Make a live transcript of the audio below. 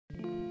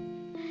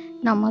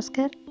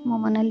नमस्कार मो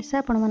मोनालिसा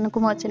आपण मानक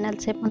मो चैनल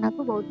शेफ मना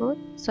को बहुत बहुत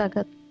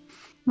स्वागत।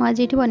 मु आज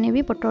ये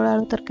बनैबी पोटला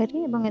आलू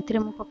तरकारी और ए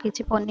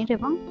पकई पनीर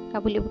और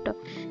काबुली बुट।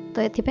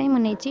 तो ये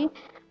मुझे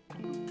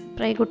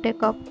प्राय गोटे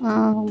कप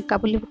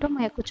काबुली बुट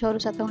मुझे 6 ରୁ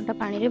 7 घंटा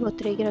पानी में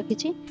बतुरे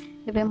रखी।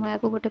 मुझे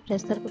गोटे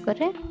प्रेसर कुकर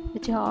में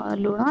किसी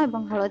लुण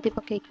और हलदी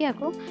पकईकी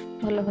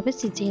भल भाव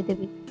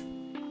सिझेदेवी।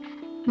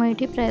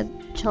 मुझे प्राय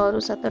 6 ରୁ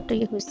 7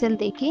 हुइसेल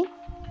देकी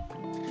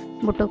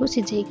बुट को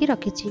सिझेकी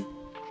रखी।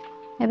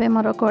 एबे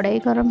मोर कड़ाई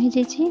गरम हो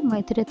जाइए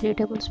मुझे 3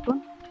 टेबल स्पून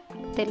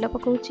तेल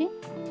पकाउची।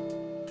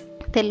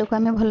 तेल को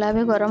आम भल भाव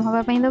गरम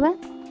हाँपाई दबा।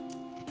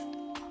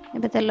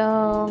 एबे तेल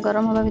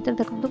गरम हवा भर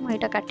देखो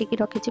मुझे काटिकी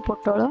रखी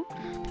पोटल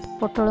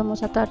पोटल मु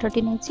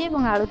 7-8टी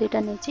नहीं आलू 2टा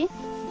नहीं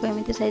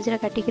एमती साइज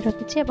काटिकी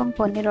रखी।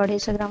 पनीर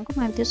 250 ग्राम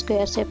को मुझे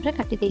स्क्वायर शेप रे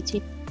काटी देछि।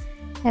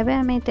 एबे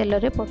आम तेल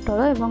रे पोटल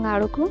और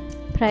आलू को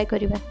फ्राए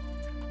करबा।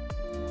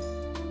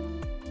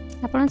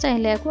 आपण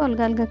चाहिले याकू अलग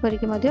अलग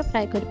करके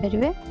फ्राए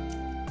करें।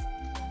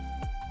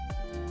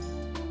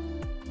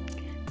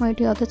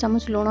 मुझे अधा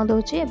चामच लुण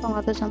दूची और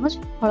अधा चामच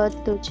हलदी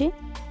दूची।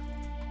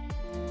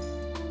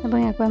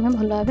 या आम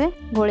भल भाव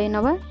गोल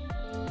नवा।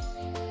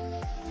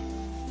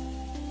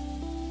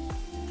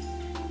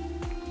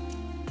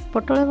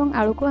 पोटल और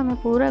आलू को आम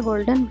पूरा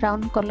गोल्डन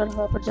ब्राउन कलर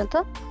हवा पर्यंत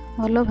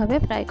भल भाव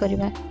फ्राए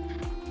करवा।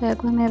 या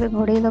आम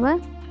घोड़े दबा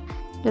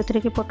जो थी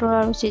कि पोटल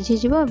आलू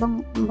सीझीज और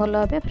भल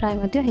भाव फ्राए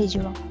हो।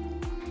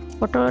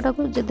 पोटलटा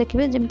को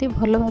देखिए जमी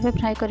भल भाव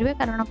फ्राए करेंगे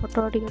कारण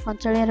पोटल टी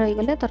कंचालिया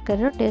रहीगले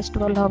तरकारी टेस्ट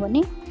भल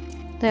हेनी।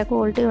 तो या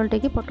उल्टे उल्टे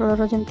कि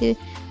पोटलर जमी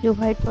जो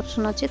व्हाइट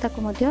पर्सन अच्छी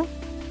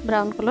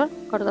ब्राउन कलर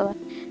करदे।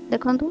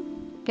 देखु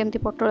केमती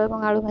पोटल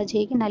और आलू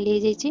भाजी हो नाली हो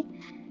जाइए।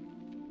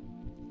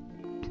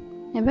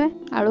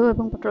 आलू और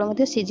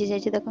पोटल सीझी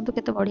जाइए। देखो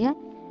केते बढ़िया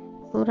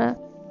पूरा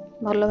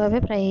भल भाव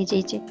फ्राए हो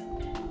जाइए।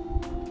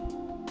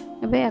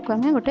 या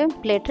आम गोटे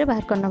प्लेट रे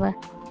बाहर करनवा।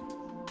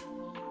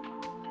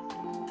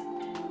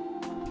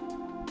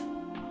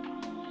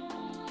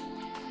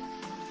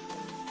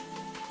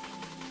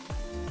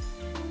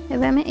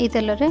 एबे आम यही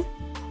तेल रे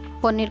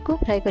पनीर को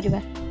फ्राए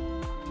करवा।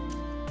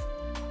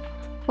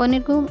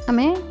 पनीर को आम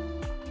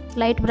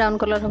लाइट ब्राउन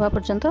कलर हवा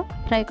पर्यंत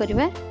फ्राए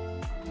करवा।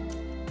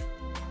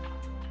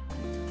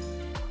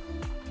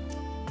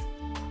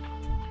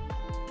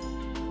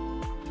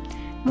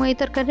 मुझे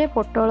तरकारी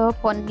पोटल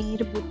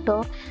पनीर बुट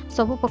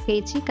सब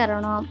पकई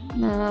कारण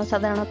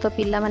साधारणतः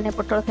पिला माने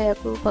पोटल खाया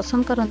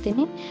पसंद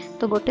करती।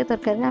 तो गोटे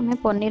तरकारी आम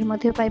पनीर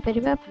पाइपर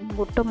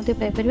बुट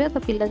पाइपर। तो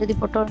पिला जदि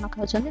पोटल न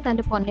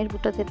खाते पनीर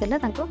बुट देदेले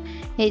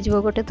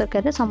हो गोटे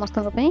तरकारी समस्त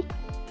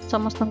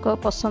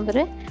पसंद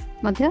रे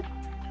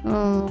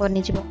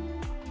बनीज।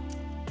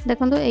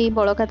 देखो यही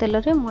बड़का तेल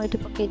रे मुझे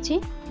पकई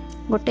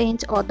 1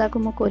 इंच अदा को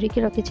मु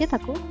कोरिकी रखी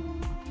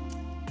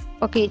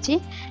पकई।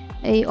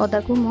 यही अदा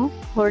को मु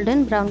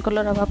गोल्डन ब्राउन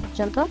कलर हवा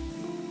पर्यंत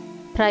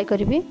फ्राए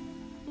करी।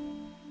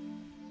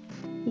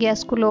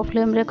 गैस को लो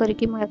फ्लेम रे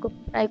करके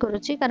फ्राए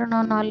करुच्ची कारण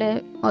ना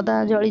अदा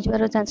जली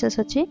जबार चांसेस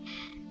अच्छी।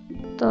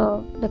 तो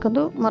देखो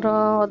मोर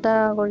अदा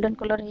गोल्डन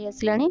कलर हो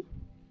आसला।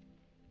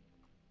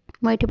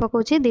 मुझे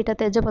पकाउची 2टा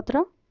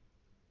तेजपत्र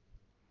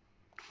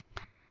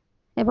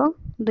एवं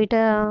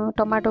 2टा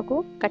टमाटो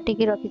को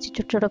काटिकी रखी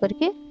छोट छोट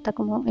करके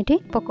मुझे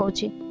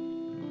पकाउची।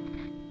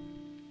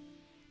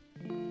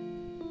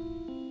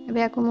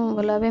 या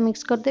भल भाव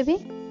मिक्स करदेवी।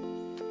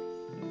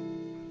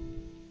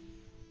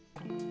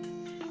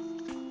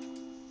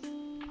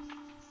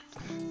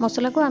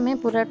 मसला को आम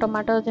पूरा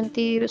टमाटो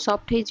जमी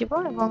सॉफ्ट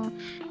हो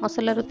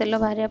मसला रू तेल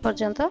बाहर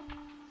पर्यंत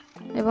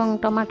एवं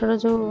टमाटर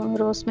जो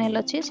रो स्मेल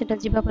अच्छी से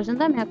जावा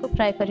पर्यंत आम या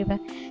फ्राए करवा।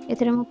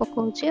 ये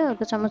पकाउची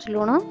अधा चामच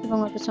लुण और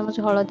अधा चामच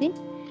हलदी।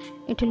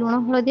 ये लुण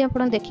हलदी आप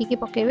देखिकी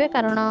पकेबे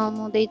कारण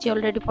मुझे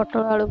अलरेडी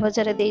पोटल आलू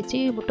भजार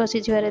देती बुट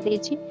सीझार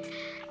देती।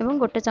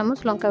 गोटे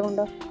चामच लंका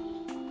गुंड।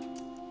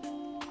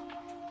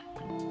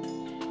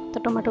 तो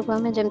टमाटो को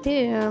आम जमी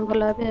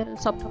भल भाव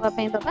सफ्ट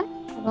हाँपाई दबा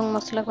और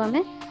मसला को आम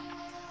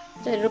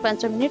 4 ରୁ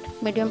 5 मिनिट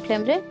मीडियम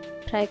फ्लेम रे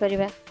फ्राए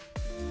करवा।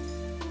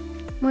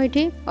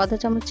 मुझे अधा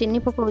चामच चीनी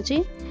पकाउची।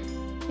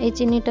 ये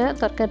चीनीटा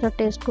तरकारी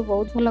टेस्ट को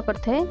बहुत भल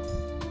करता है।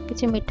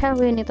 किसी मीठा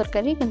हुए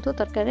तरकारी किंतु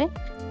तरकारी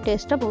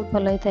टेस्टा बहुत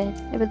भल होता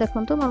है। एबे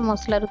देखो मोर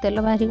मसला रू तेल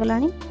बाहरी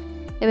गलानी।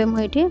 एबे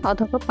मुझे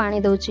अधा कप पानी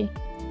दूची।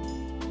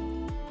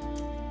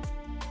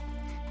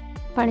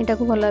 पानीटा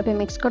को भल भाव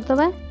मिक्स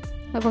करदबा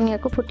और या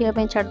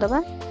फुटिया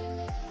छाड़दबा।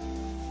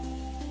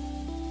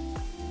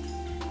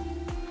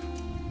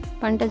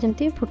 पानीटा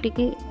जमी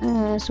फुटिकी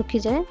सुखी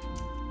जाए।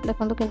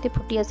 देखो केमती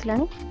फुटी आसला।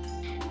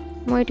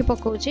 मुझे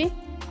पकाउची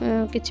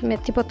किछि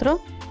मेथी पत्र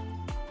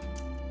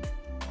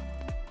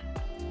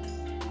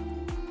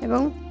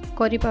एवं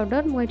करी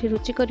पाउडर। मुझे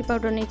रुचि करी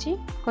पाउडर नहीं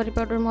करी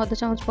पाउडर मु आधा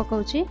चामच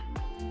पकाउची।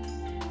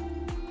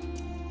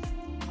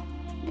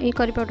 ये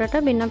करी पाउडरटा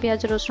बिना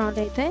प्याज रसुण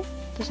रहता है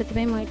तो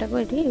से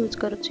मुझे यूज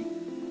करुच्ची।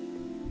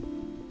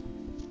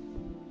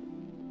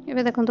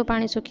 एबे देखो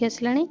पानी सुखी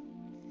आसला।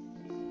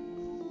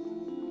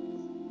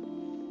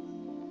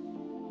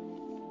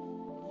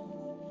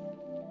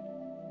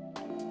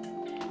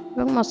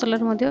 मसला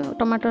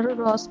टमाटर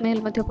रस स्मेल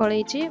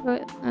पलैची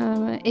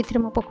एथिरे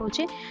मु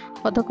पकाउछि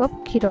आधा कप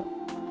क्षीर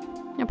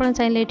आपण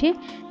चाहिले एठी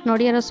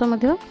नडिया रस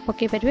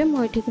पकई पारे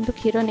मुझे किंतु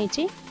क्षीर नहीं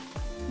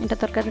यहाँ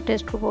तरकारी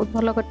टेस्ट को बहुत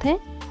भल करता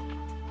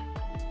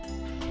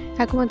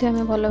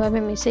आम भल भाव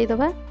मिसई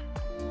दबा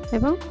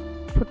एवं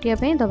फुटिया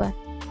दबा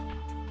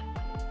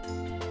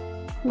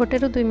 1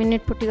 ରୁ 2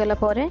 मिनिट फुटीगला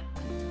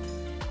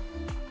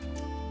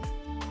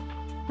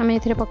आम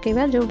ए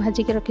पकेबा जो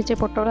भाजिक रखीचे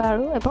पोटल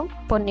आलू एवं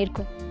पनीर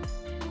को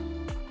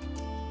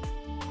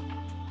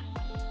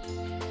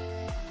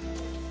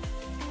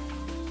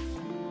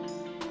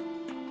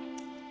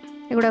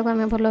एगुड़ा को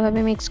आम भल भाव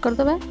मिक्स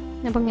करदे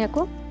एवं या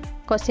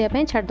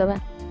कषियाँ छाड़दे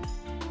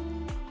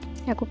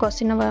या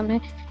कषि नवा आम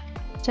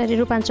 4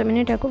 ରୁ 5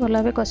 मिनिट या भल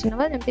भाव कषि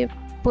नवा जमी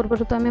पूर्व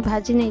तो आम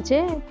भाजी नहींचे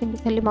कि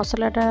खाली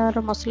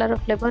मसलार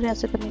फ्लेवर या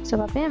सहित मिक्स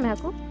होगापी आम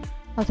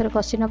आउे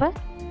कषि नवा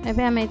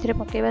एवं आम ये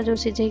पकेबा जो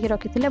सिझे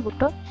रखी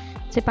बुट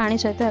से पानी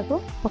सहित या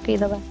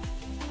पकईदबा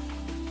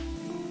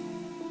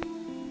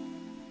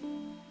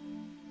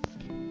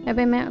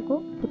एवं आम या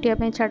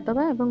फुटिया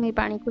छाड़दबा और ये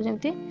पानी को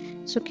जमी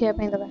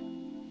सुखापी दबा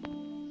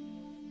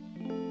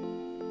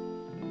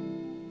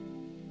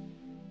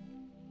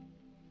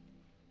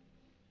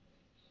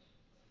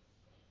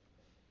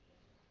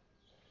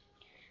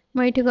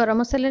मुझे गरम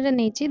मसला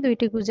नहीं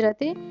 2टी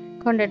गुजराती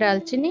खंडे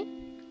डालचीनी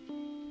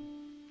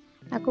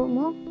आपको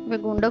मुझे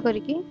गुंड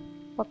करके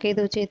पकई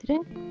दूचे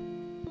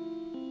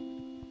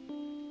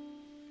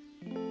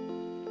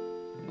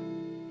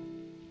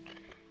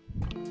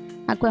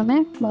आपको आम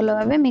भल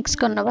भाव मिक्स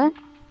करनवा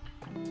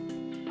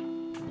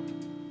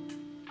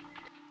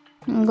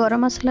गरम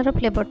मसलार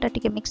फ्लेवरटा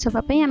टी मिक्स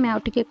होगापी आम आउ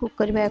टे कुक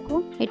करवा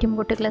ये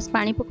 1 ग्लास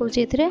पानी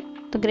पकाउछि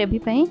तो ग्रेवी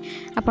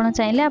आपड़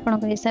चाहिए आपण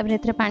हिसाब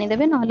से पानी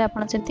देवे ना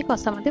आपड़ जमी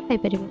कषा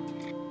खाईपर हो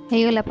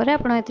गलापर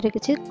आपड़ ए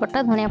किसी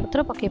कटा धनिया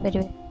पत्र पकई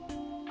पारे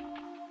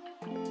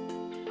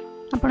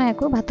आपण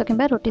या भात कि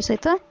रोटी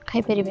सहित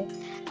खाईपर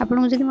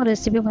आपको जब मो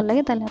रेसिपी भल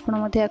लगे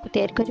आप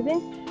तैयारी करेंगे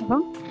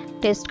और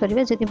टेस्ट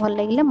करेंगे जब भल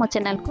लगे मो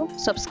चैनल को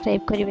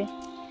सब्सक्राइब करेंगे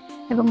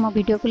और मो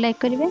वीडियो को लाइक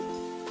करेंगे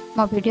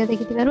मो वीडियो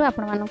देखि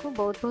आपण मानक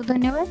बहुत बहुत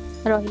धन्यवाद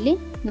रही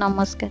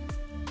नमस्कार।